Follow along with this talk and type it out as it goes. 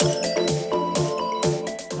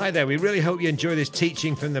Hi there, we really hope you enjoy this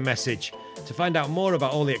teaching from The Message. To find out more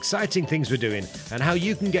about all the exciting things we're doing and how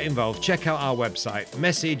you can get involved, check out our website,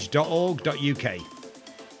 message.org.uk.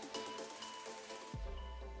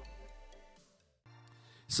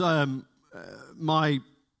 So, my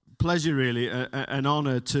pleasure, really, an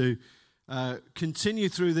honor to continue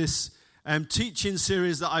through this teaching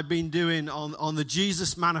series that I've been doing on the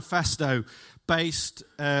Jesus Manifesto, based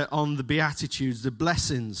on the Beatitudes, the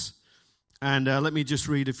blessings. And let me just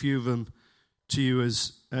read a few of them to you.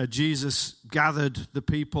 As Jesus gathered the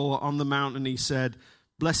people on the mountain, he said,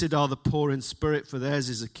 "Blessed are the poor in spirit, for theirs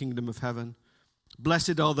is the kingdom of heaven.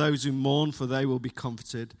 Blessed are those who mourn, for they will be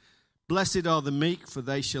comforted. Blessed are the meek, for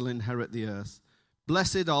they shall inherit the earth.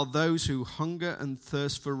 Blessed are those who hunger and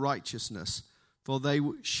thirst for righteousness, for they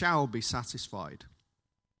shall be satisfied."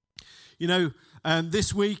 You know,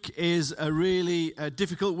 this week is a really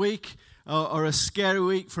difficult week, or a scary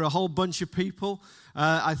week for a whole bunch of people.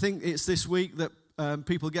 I think it's this week that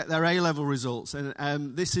people get their A-level results.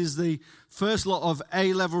 And this is the first lot of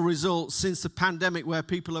A-level results since the pandemic where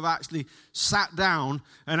people have actually sat down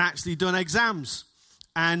and actually done exams.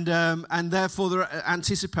 And therefore they're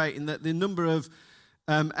anticipating that the number of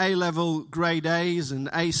A-level grade A's and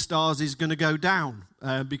A stars is going to go down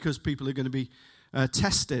because people are going to be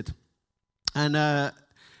tested. And there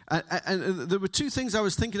were two things I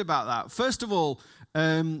was thinking about that. First of all,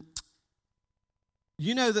 you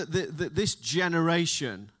know that this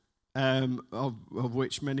generation, of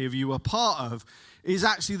which many of you are part of, is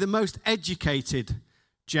actually the most educated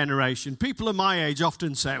generation. People of my age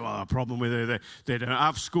often say, well, the problem with it, they don't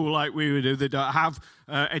have school like we do, they don't have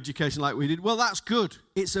education like we did. Well, that's good.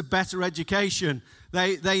 It's a better education.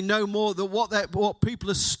 They know more that what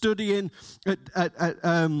people are studying at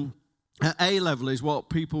A-level is what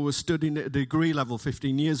people were studying at degree level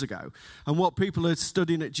 15 years ago. And what people are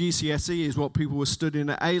studying at GCSE is what people were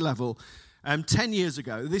studying at A-level 10 years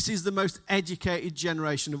ago. This is the most educated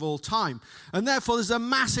generation of all time. And therefore, there's a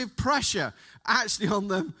massive pressure actually on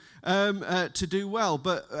them to do well.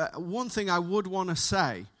 But one thing I would want to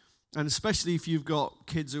say, and especially if you've got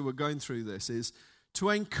kids who are going through this, is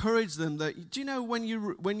to encourage them that, do you know, when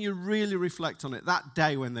you really reflect on it, that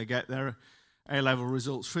day when they get their A-level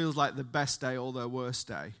results feels like the best day or their worst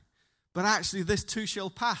day. But actually, this too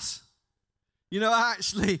shall pass. You know,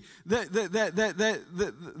 actually,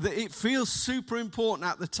 it feels super important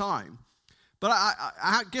at the time. But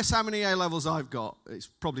I guess how many A-levels I've got? It's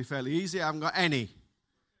probably fairly easy. I haven't got any.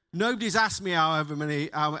 Nobody's asked me how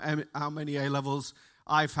many A-levels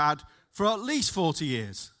I've had for at least 40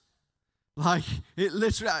 years. Like, it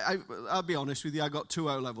literally, I'll be honest with you, I got 2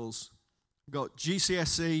 O-levels. Got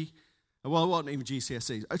GCSE. Well, it wasn't even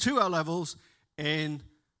GCSEs. 2 O-levels in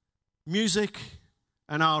music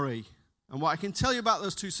and RE. And what I can tell you about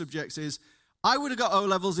those 2 subjects is I would have got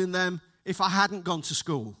O-levels in them if I hadn't gone to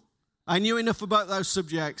school. I knew enough about those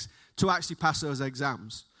subjects to actually pass those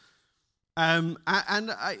exams. Honestly,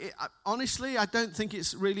 I don't think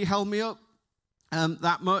it's really held me up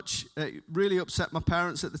that much. It really upset my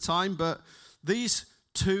parents at the time, but these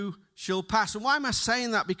 2 shall pass. And why am I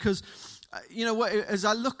saying that? Because you know, as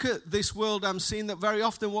I look at this world, I'm seeing that very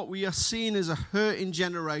often what we are seeing is a hurting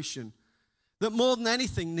generation that more than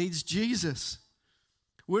anything needs Jesus.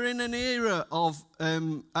 We're in an era of,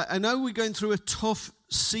 I know we're going through a tough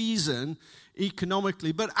season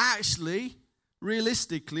economically, but actually,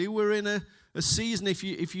 realistically, we're in a season, if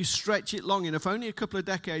you stretch it long enough, only a couple of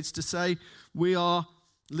decades to say we are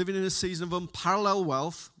living in a season of unparalleled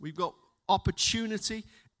wealth. We've got opportunity,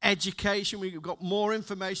 education, we've got more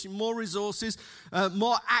information, more resources,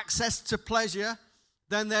 more access to pleasure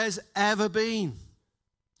than there's ever been.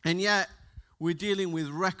 And yet, we're dealing with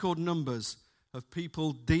record numbers of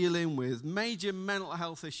people dealing with major mental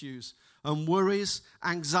health issues and worries,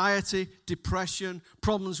 anxiety, depression,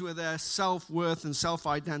 problems with their self-worth and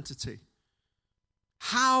self-identity.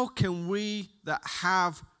 How can we that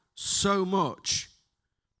have so much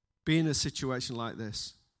be in a situation like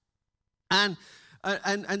this? And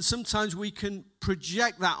sometimes we can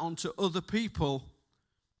project that onto other people,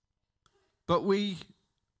 but we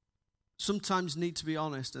sometimes need to be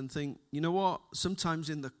honest and think, you know what? Sometimes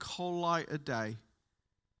in the cold light of day,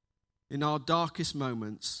 in our darkest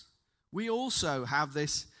moments, we also have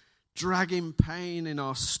this dragging pain in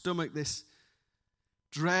our stomach, this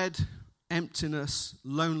dread, emptiness,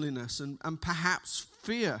 loneliness, and perhaps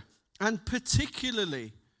fear. And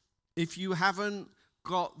particularly if you haven't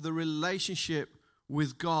got the relationship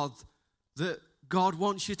with God that God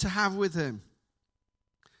wants you to have with Him.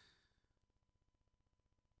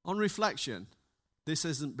 On reflection, this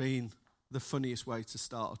hasn't been the funniest way to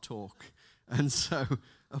start a talk. And so,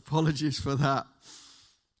 apologies for that.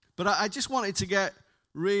 But I just wanted to get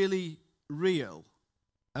really real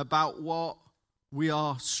about what we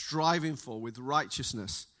are striving for with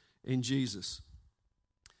righteousness in Jesus.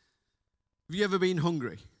 Have you ever been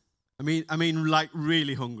hungry? I mean, like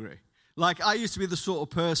really hungry. Like I used to be the sort of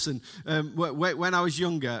person, when I was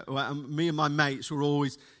younger, me and my mates were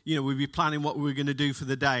always, we'd be planning what we were going to do for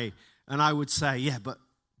the day. And I would say, yeah, but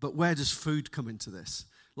where does food come into this?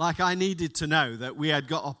 Like I needed to know that we had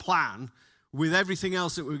got a plan with everything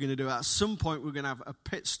else that we were going to do. At some point, we were going to have a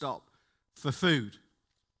pit stop for food.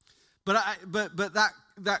 But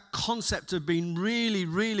that concept of being really,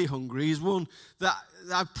 really hungry is one that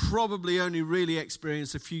I've probably only really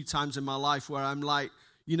experienced a few times in my life, where I'm like,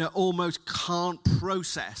 almost can't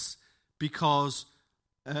process because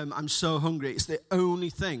I'm so hungry. It's the only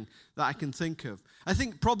thing that I can think of. I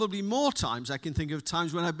think probably more times I can think of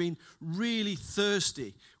times when I've been really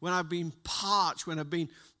thirsty, when I've been parched, when I've been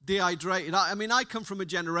dehydrated. I come from a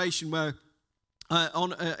generation where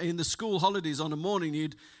in the school holidays on a morning,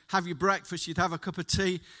 you'd have your breakfast, you'd have a cup of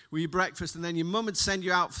tea with your breakfast, and then your mum would send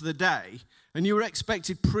you out for the day, and you were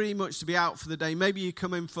expected pretty much to be out for the day. Maybe you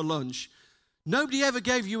come in for lunch. Nobody ever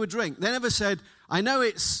gave you a drink. They never said, I know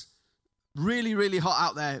it's really, really hot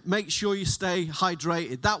out there. Make sure you stay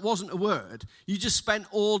hydrated. That wasn't a word. You just spent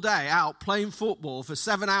all day out playing football for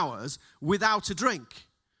 7 hours without a drink.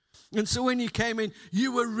 And so when you came in,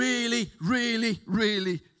 you were really, really,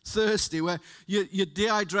 really thirsty, where your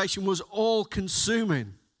dehydration was all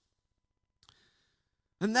consuming.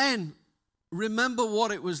 And then remember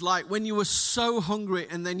what it was like when you were so hungry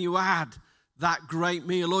and then you had that great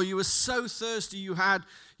meal, or you were so thirsty you had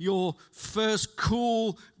your first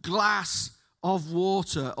cool glass of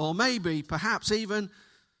water, or maybe perhaps even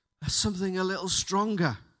something a little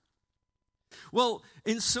stronger. Well,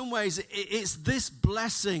 in some ways, it's this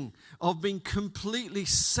blessing of being completely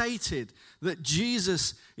sated that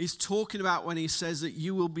Jesus is talking about when he says that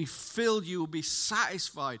you will be filled, you will be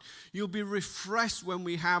satisfied, you'll be refreshed when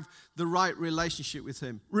we have the right relationship with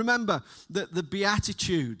him. Remember that the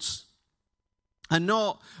Beatitudes are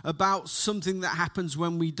not about something that happens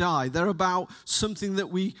when we die. They're about something that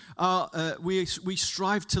we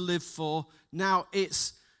strive to live for. Now,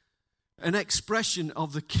 it's an expression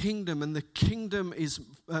of the kingdom, and the kingdom is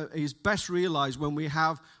best realized when we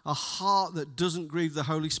have a heart that doesn't grieve the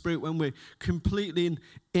Holy Spirit, when we're completely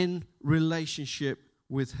in relationship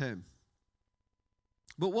with him.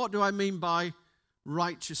 But what do I mean by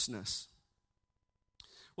righteousness?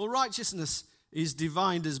 Well, righteousness is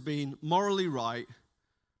defined as being morally right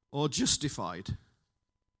or justified.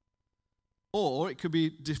 Or it could be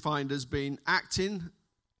defined as being acting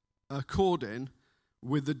according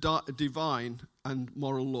with the divine and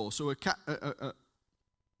moral law. So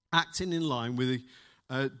acting in line with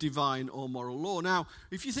the divine or moral law. Now,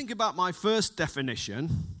 if you think about my first definition,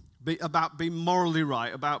 about being morally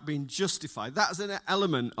right, about being justified, that's an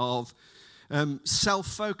element of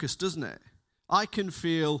self-focus, doesn't it? I can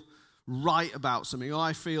feel right about something, or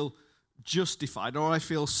I feel justified, or I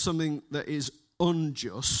feel something that is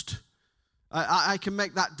unjust. I can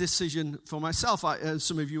make that decision for myself. As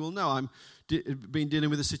some of you will know, I'm been dealing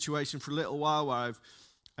with a situation for a little while where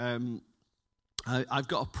I've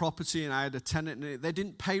got a property and I had a tenant in it. They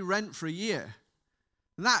didn't pay rent for a year.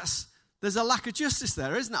 And there's a lack of justice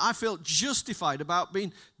there, isn't it? I feel justified about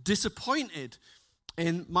being disappointed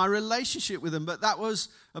in my relationship with them, but that was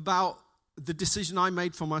about the decision I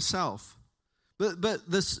made for myself.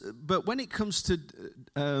 But when it comes to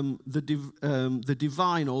the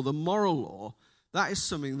divine or the moral law, that is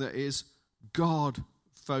something that is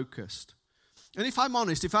God-focused. And if I'm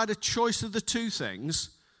honest, if I had a choice of the two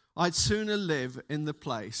things, I'd sooner live in the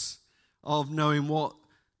place of knowing what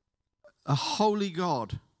a holy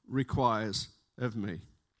God requires of me.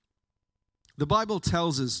 The Bible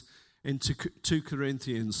tells us in 2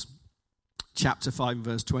 Corinthians chapter 5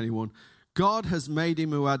 verse 21, God has made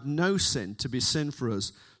him who had no sin to be sin for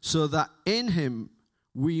us, so that in him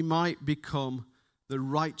we might become the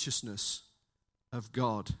righteousness of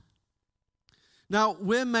God. Now,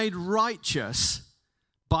 we're made righteous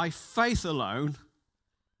by faith alone,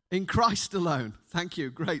 in Christ alone. Thank you.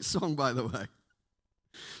 Great song, by the way.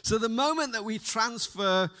 So the moment that we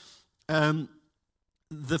transfer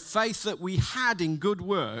the faith that we had in good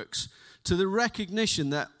works to the recognition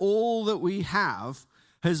that all that we have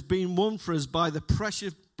has been won for us by the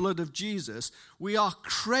precious blood of Jesus, we are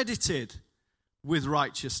credited with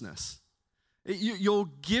righteousness. You're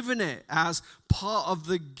given it as part of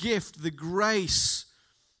the gift, the grace,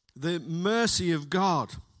 the mercy of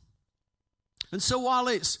God. And so while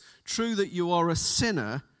it's true that you are a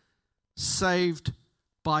sinner saved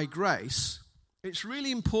by grace, it's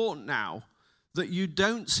really important now that you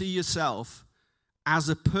don't see yourself as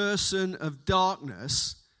a person of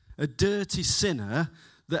darkness, a dirty sinner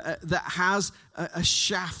that has a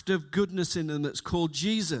shaft of goodness in them that's called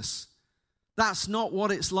Jesus. That's not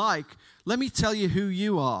what it's like. Let me tell you who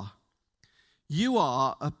you are. You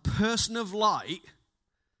are a person of light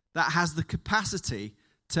that has the capacity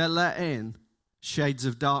to let in shades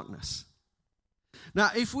of darkness.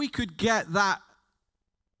 Now, if we could get that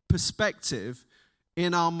perspective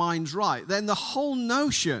in our minds right, then the whole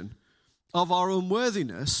notion of our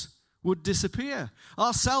unworthiness would disappear.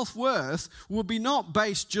 Our self-worth would be not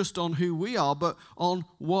based just on who we are, but on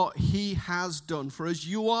what he has done for us.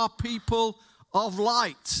 You are people of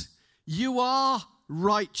light. You are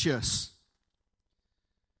righteous.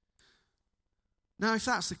 Now, if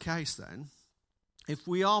that's the case, then, if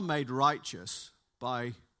we are made righteous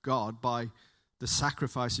by God, by the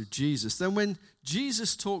sacrifice of Jesus, then when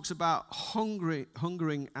Jesus talks about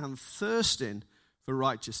hungering and thirsting for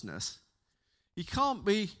righteousness, he can't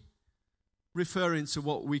be referring to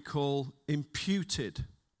what we call imputed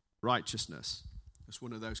righteousness. It's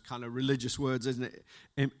one of those kind of religious words, isn't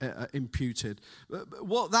it? Imputed. But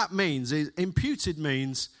what that means is, imputed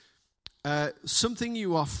means something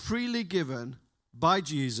you are freely given by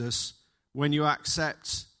Jesus when you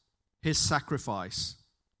accept his sacrifice.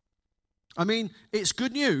 I mean, it's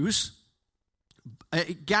good news.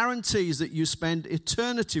 It guarantees that you spend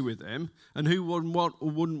eternity with him, and who wouldn't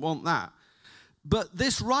want that? But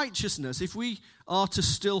this righteousness, if we are to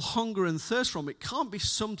still hunger and thirst from it, can't be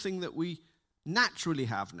something that we naturally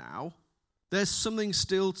have now. There's something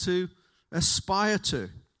still to aspire to.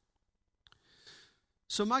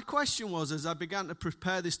 So my question was, as I began to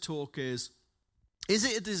prepare this talk, is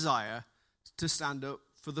it a desire to stand up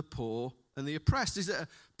for the poor and the oppressed? Is it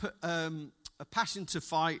a passion to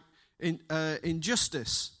fight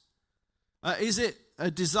injustice? Is it a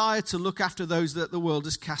desire to look after those that the world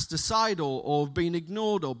has cast aside or been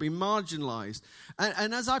ignored or been marginalized?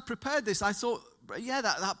 And as I prepared this, I thought, yeah,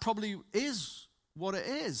 that probably is what it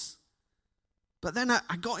is. But then I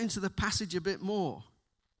got into the passage a bit more.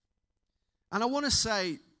 And I want to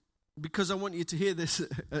say, because I want you to hear this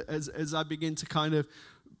as I begin to kind of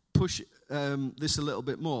push this a little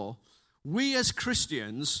bit more, we as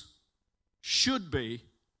Christians should be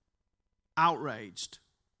outraged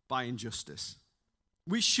by injustice.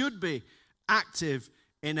 We should be active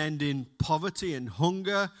in ending poverty and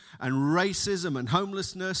hunger and racism and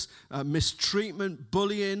homelessness, mistreatment,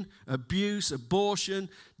 bullying, abuse, abortion,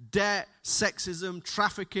 debt, sexism,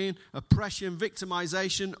 trafficking, oppression,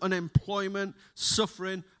 victimization, unemployment,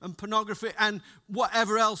 suffering, and pornography, and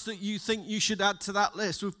whatever else that you think you should add to that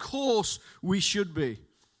list. Of course we should be.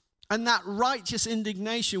 And that righteous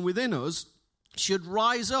indignation within us should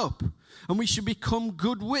rise up, and we should become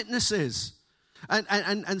good witnesses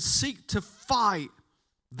and seek to fight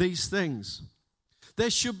these things. There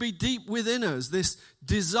should be deep within us this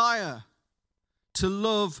desire to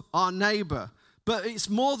love our neighbor. But it's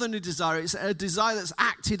more than a desire. It's a desire that's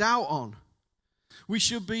acted out on. We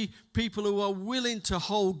should be people who are willing to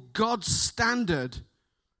hold God's standard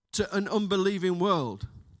to an unbelieving world.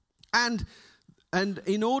 And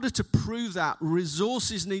in order to prove that,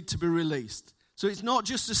 resources need to be released. So it's not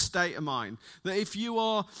just a state of mind. That if you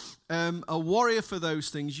are a warrior for those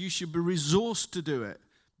things, you should be resourced to do it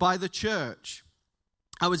by the church.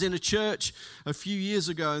 I was in a church a few years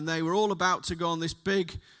ago, and they were all about to go on this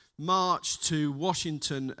big march to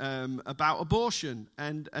Washington about abortion.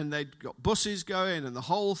 And they'd got buses going and the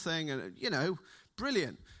whole thing, and,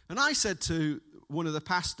 brilliant. And I said to one of the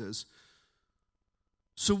pastors,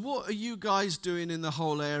 so what are you guys doing in the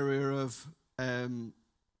whole area of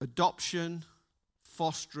adoption,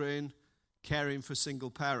 fostering, caring for single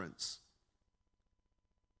parents?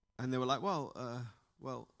 And they were like, well,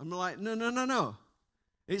 I'm like, no.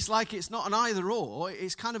 It's like it's not an either or,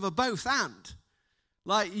 it's kind of a both and.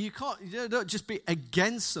 Like you don't just be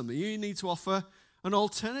against something. You need to offer an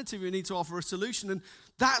alternative. You need to offer a solution. And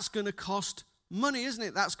that's going to cost money, isn't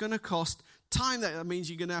it? That's going to cost time. That means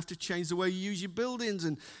you're going to have to change the way you use your buildings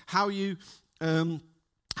and how you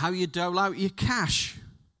dole out your cash.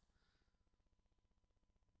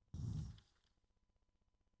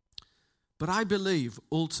 But I believe,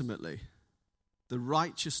 ultimately, the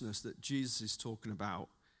righteousness that Jesus is talking about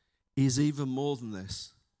is even more than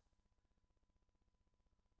this.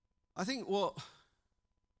 I think what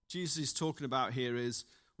Jesus is talking about here is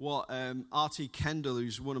what R.T. Kendall,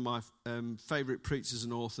 who's one of my favorite preachers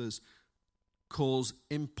and authors, calls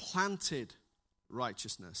implanted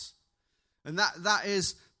righteousness. And that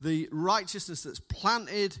is the righteousness that's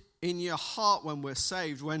planted in your heart when we're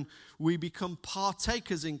saved, when we become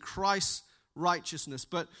partakers in Christ's righteousness.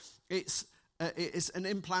 But it's it's an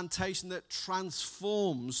implantation that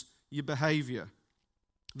transforms your behavior.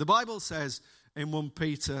 The Bible says in 1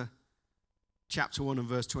 Peter chapter 1 and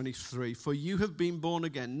verse 23, "For you have been born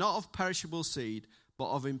again, not of perishable seed,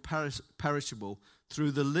 but of imperishable,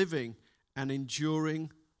 through the living and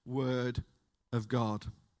enduring word of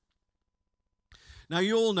God." Now,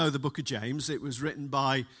 you all know the book of James. It was written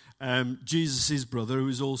by Jesus' brother, who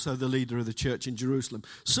was also the leader of the church in Jerusalem.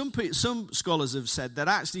 Some scholars have said that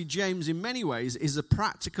actually James, in many ways, is a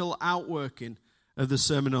practical outworking of the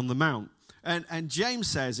Sermon on the Mount. And James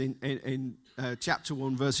says in chapter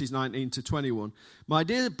 1, verses 19 to 21, "My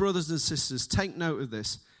dear brothers and sisters, take note of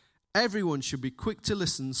this. Everyone should be quick to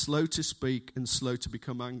listen, slow to speak, and slow to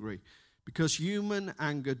become angry, because human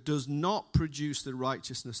anger does not produce the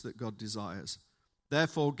righteousness that God desires.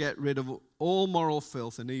 Therefore, get rid of all moral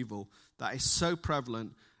filth and evil that is so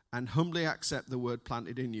prevalent, and humbly accept the word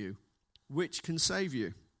planted in you, which can save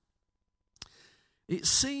you." It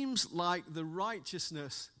seems like the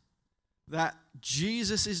righteousness that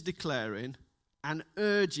Jesus is declaring and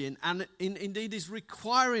urging, and indeed is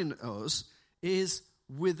requiring us, is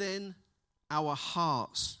within our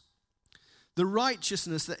hearts. The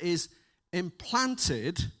righteousness that is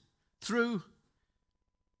implanted through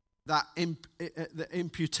that the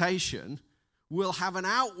imputation will have an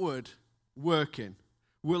outward working,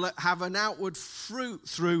 will have an outward fruit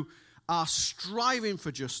through our striving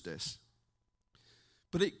for justice.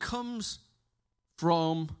 But it comes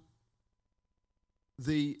from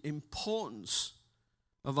the importance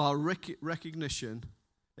of our recognition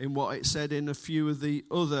in what it said in a few of the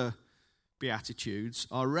other Beatitudes,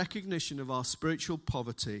 our recognition of our spiritual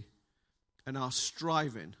poverty and our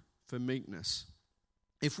striving for meekness.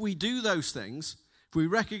 If we do those things, if we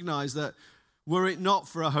recognize that were it not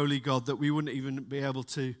for a holy God that we wouldn't even be able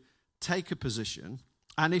to take a position,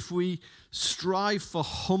 and if we strive for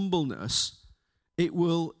humbleness, it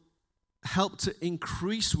will help to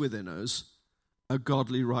increase within us a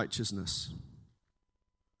godly righteousness.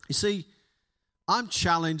 You see, I'm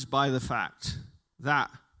challenged by the fact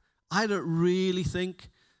that I don't really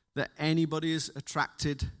think that anybody is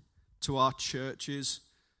attracted to our churches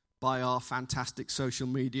by our fantastic social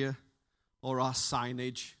media or our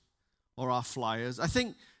signage or our flyers. I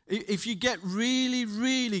think if you get really,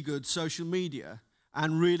 really good social media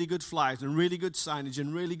and really good flyers and really good signage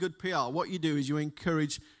and really good PR, what you do is you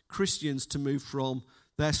encourage Christians to move from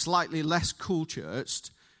their slightly less cool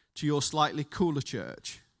church to your slightly cooler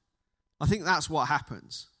church. I think that's what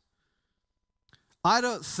happens. I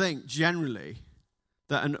don't think generally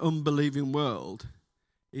that an unbelieving world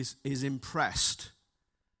is impressed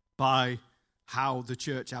by how the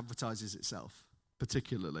church advertises itself,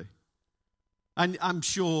 particularly. And I'm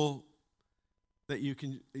sure that you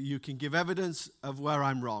can give evidence of where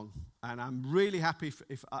I'm wrong, and I'm really happy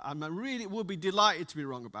if I really would be delighted to be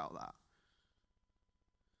wrong about that.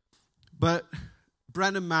 But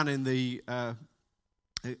Brennan Manning, the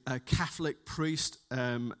a Catholic priest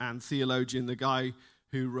and theologian, the guy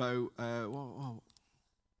who wrote the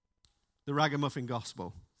Ragamuffin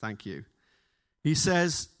Gospel, thank you. He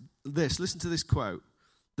says this, listen to this quote: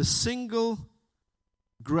 "The single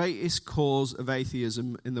greatest cause of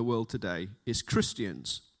atheism in the world today is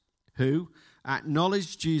Christians who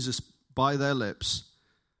acknowledge Jesus by their lips,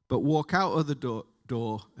 but walk out of the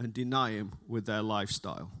door and deny him with their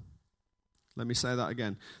lifestyle." Let me say that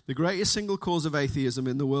again. The greatest single cause of atheism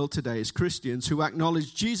in the world today is Christians who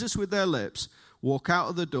acknowledge Jesus with their lips, walk out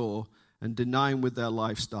of the door, and deny him with their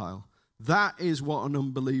lifestyle. That is what an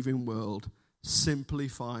unbelieving world simply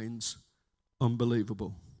finds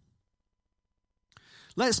unbelievable.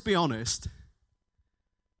 Let's be honest.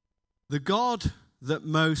 The God that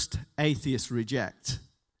most atheists reject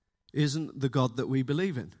isn't the God that we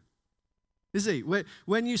believe in. Is he?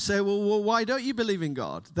 When you say, well, why don't you believe in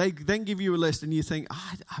God? They then give you a list and you think,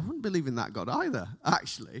 I wouldn't believe in that God either,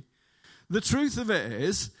 actually. The truth of it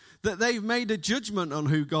is that they've made a judgment on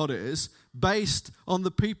who God is based on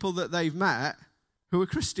the people that they've met who are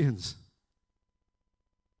Christians.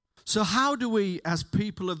 So how do we, as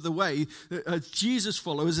people of the way, as Jesus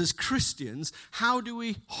followers, as Christians, how do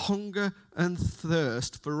we hunger and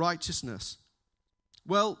thirst for righteousness?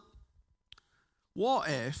 Well, what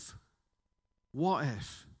if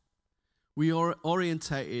we are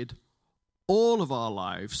orientated all of our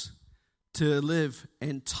lives to live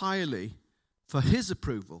entirely for his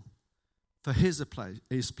approval, for his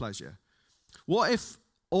pleasure? What if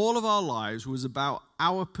all of our lives was about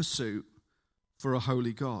our pursuit for a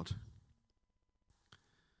holy God?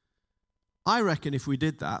 I reckon if we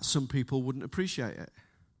did that, some people wouldn't appreciate it.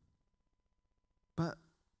 But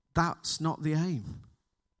that's not the aim.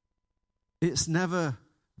 It's never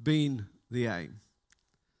been the aim.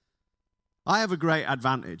 I have a great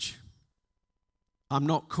advantage. I'm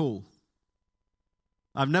not cool.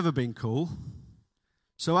 I've never been cool.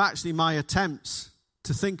 So actually my attempts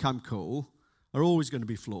to think I'm cool are always going to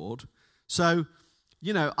be flawed. So,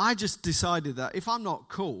 I just decided that if I'm not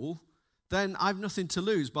cool, then I've nothing to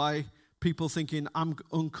lose by people thinking I'm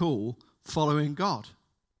uncool following God.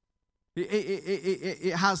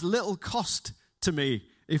 It has little cost to me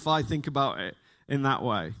if I think about it in that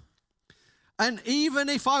way. And even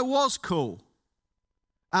if I was cool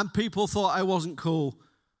and people thought I wasn't cool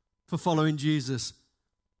for following Jesus,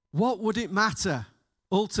 what would it matter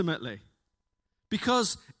ultimately?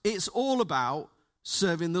 Because it's all about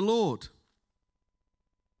serving the Lord.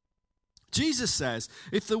 Jesus says,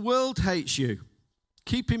 if the world hates you,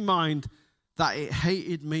 keep in mind that it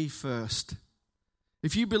hated me first.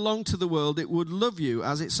 If you belong to the world, it would love you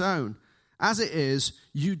as its own. As it is,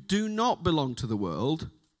 you do not belong to the world,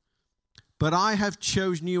 but I have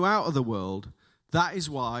chosen you out of the world. That is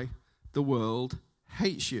why the world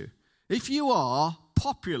hates you. If you are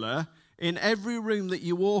popular in every room that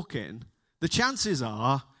you walk in, the chances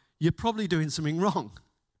are you're probably doing something wrong.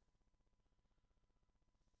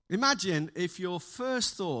 Imagine if your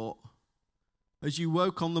first thought as you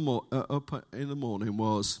woke on up in the morning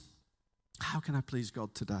was, how can I please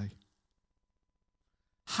God today?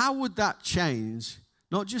 How would that change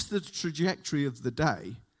not just the trajectory of the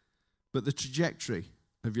day, but the trajectory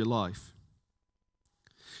of your life?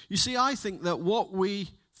 You see, I think that what we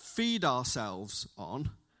feed ourselves on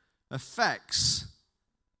affects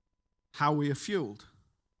how we are fueled.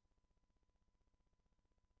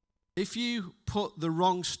 If you put the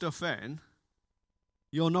wrong stuff in,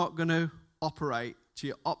 you're not going to operate to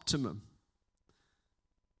your optimum.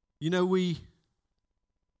 We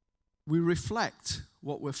reflect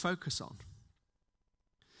what we're focused on.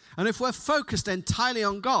 And if we're focused entirely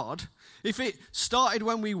on God, if it started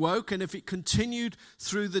when we woke and if it continued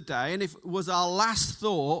through the day and if it was our last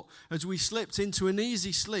thought as we slipped into an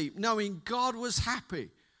easy sleep, knowing God was happy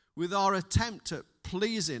with our attempt at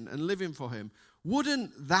pleasing and living for him,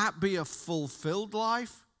 wouldn't that be a fulfilled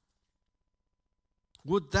life?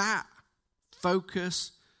 Would that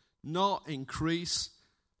focus not increase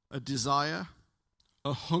a desire,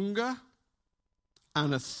 a hunger,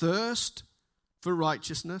 and a thirst for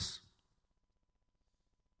righteousness?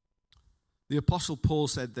 The Apostle Paul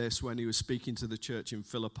said this when he was speaking to the church in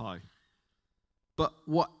Philippi. But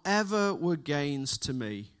whatever were gains to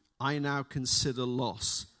me, I now consider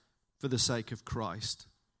loss for the sake of Christ.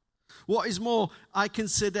 What is more, I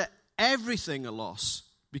consider everything a loss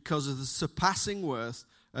because of the surpassing worth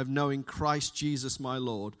of knowing Christ Jesus my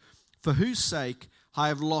Lord, for whose sake I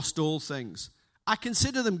have lost all things. I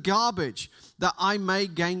consider them garbage, that I may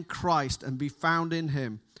gain Christ and be found in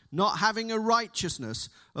him, not having a righteousness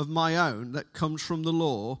of my own that comes from the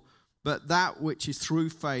law, but that which is through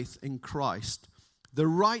faith in Christ, the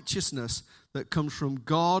righteousness that comes from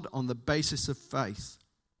God on the basis of faith.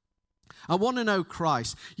 I want to know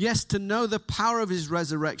Christ, yes, to know the power of his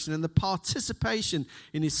resurrection and the participation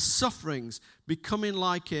in his sufferings, becoming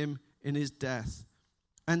like him in his death,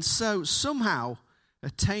 and so somehow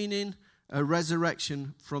attaining a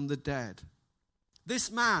resurrection from the dead.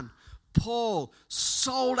 This man, Paul,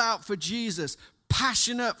 sold out for Jesus,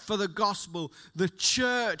 passionate for the gospel, the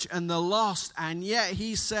church and the lost, and yet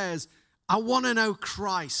he says, I want to know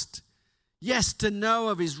Christ. Yes, to know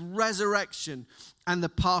of his resurrection and the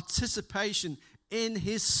participation in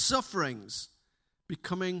his sufferings,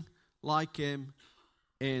 becoming like him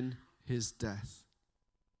in his death.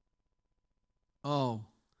 Oh,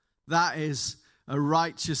 that is a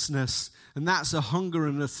righteousness, and that's a hunger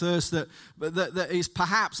and a thirst that is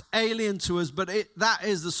perhaps alien to us, but that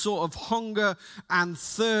is the sort of hunger and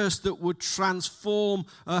thirst that would transform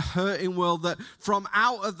a hurting world, that from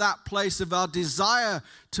out of that place of our desire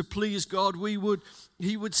to please God,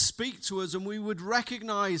 he would speak to us and we would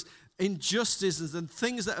recognize injustices and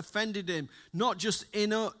things that offended him, not just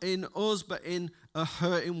in us, but in a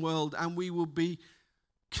hurting world, and we will be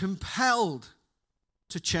compelled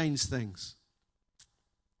to change things.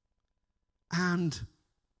 And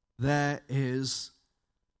there is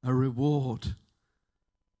a reward.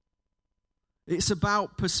 It's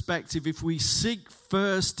about perspective. If we seek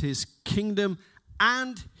first his kingdom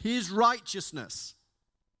and his righteousness,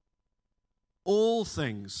 all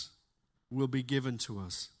things will be given to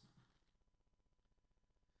us.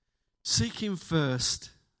 Seeking first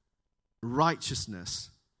righteousness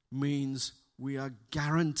means we are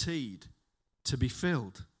guaranteed to be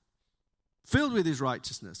filled. Filled with his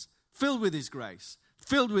righteousness, filled with his grace,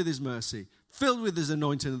 filled with his mercy, filled with his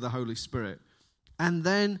anointing of the Holy Spirit. And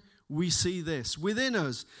then we see this. Within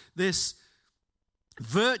us, this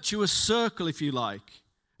virtuous circle, if you like,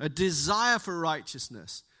 a desire for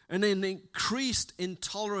righteousness, and an increased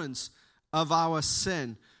intolerance of our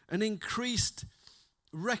sin, an increased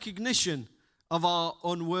recognition of our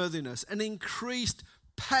unworthiness, an increased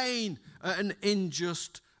pain at an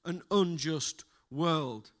unjust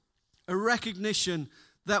world, a recognition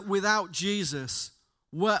that without Jesus,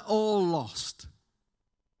 we're all lost,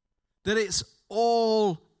 that it's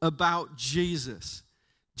all about Jesus.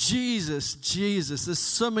 Jesus. There's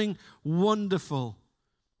something wonderful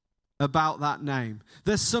about that name.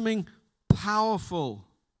 There's something powerful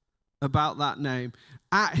about that name.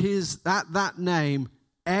 At that name,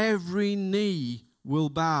 every knee will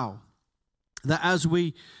bow. That as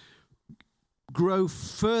we grow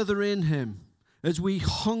further in him, as we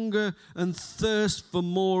hunger and thirst for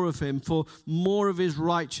more of him, for more of his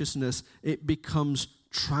righteousness, it becomes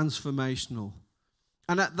transformational.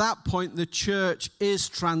 And at that point, the church is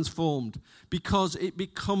transformed because it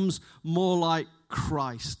becomes more like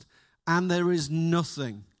Christ. And there is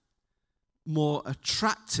nothing more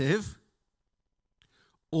attractive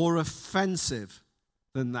or offensive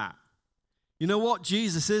than that. You know what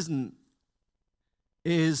Jesus isn't?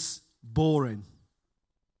 Is boring.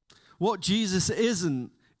 What Jesus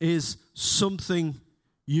isn't is something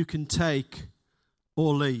you can take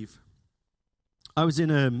or leave. I was in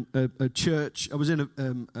a church, I was in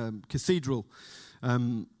a cathedral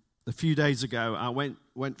a few days ago. I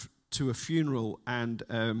went to a funeral, and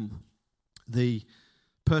the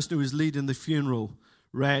person who was leading the funeral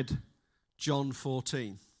read John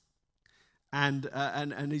 14. And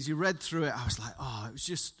as he read through it, I was like, oh,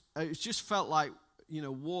 it just felt like,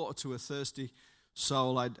 water to a thirsty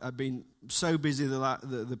soul. I'd been so busy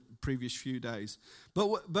the previous few days.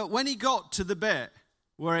 But when he got to the bit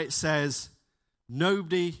where it says,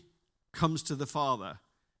 nobody comes to the Father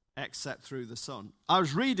except through the Son, I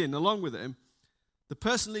was reading along with him. The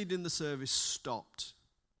person leading the service stopped.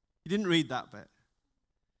 He didn't read that bit.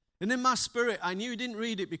 And in my spirit, I knew he didn't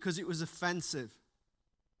read it because it was offensive.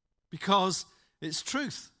 Because it's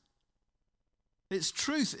truth. It's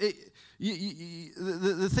truth.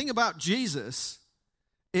 The thing about Jesus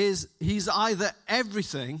is he's either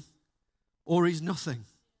everything or he's nothing.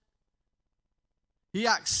 He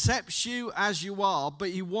accepts you as you are, but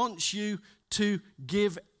he wants you to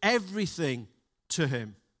give everything to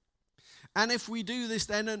him. And if we do this,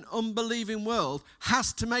 then an unbelieving world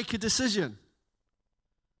has to make a decision.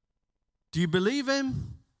 Do you believe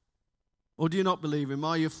him or do you not believe him?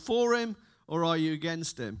 Are you for him or are you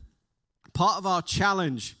against him? Part of our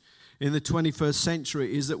challenge in the 21st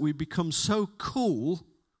century is that we become so cool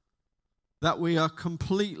that we are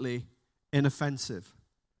completely inoffensive.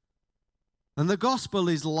 And the gospel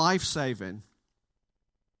is life-saving.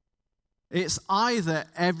 It's either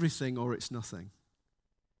everything or it's nothing.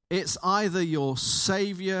 It's either your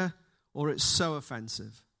savior or it's so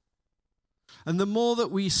offensive. And the more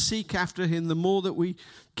that we seek after him, the more that we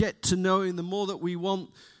get to know him, the more that we want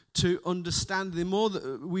to understand, the more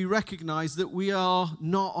that we recognize that we are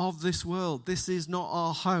not of this world. This is not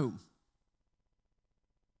our home.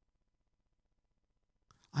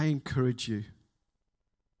 I encourage you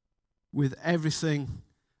with everything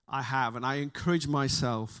I have, and I encourage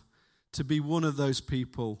myself to be one of those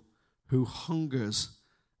people who hungers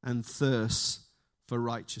and thirsts for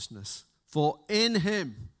righteousness. For in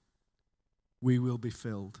him we will be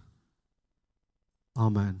filled.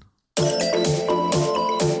 Amen.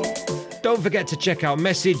 Don't forget to check out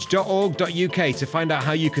message.org.uk to find out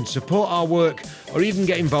how you can support our work or even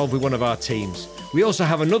get involved with one of our teams. We also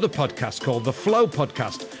have another podcast called The Flow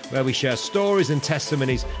Podcast, where we share stories and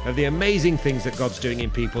testimonies of the amazing things that God's doing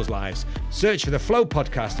in people's lives. Search for The Flow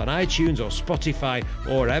Podcast on iTunes or Spotify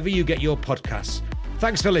or wherever you get your podcasts.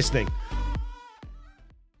 Thanks for listening.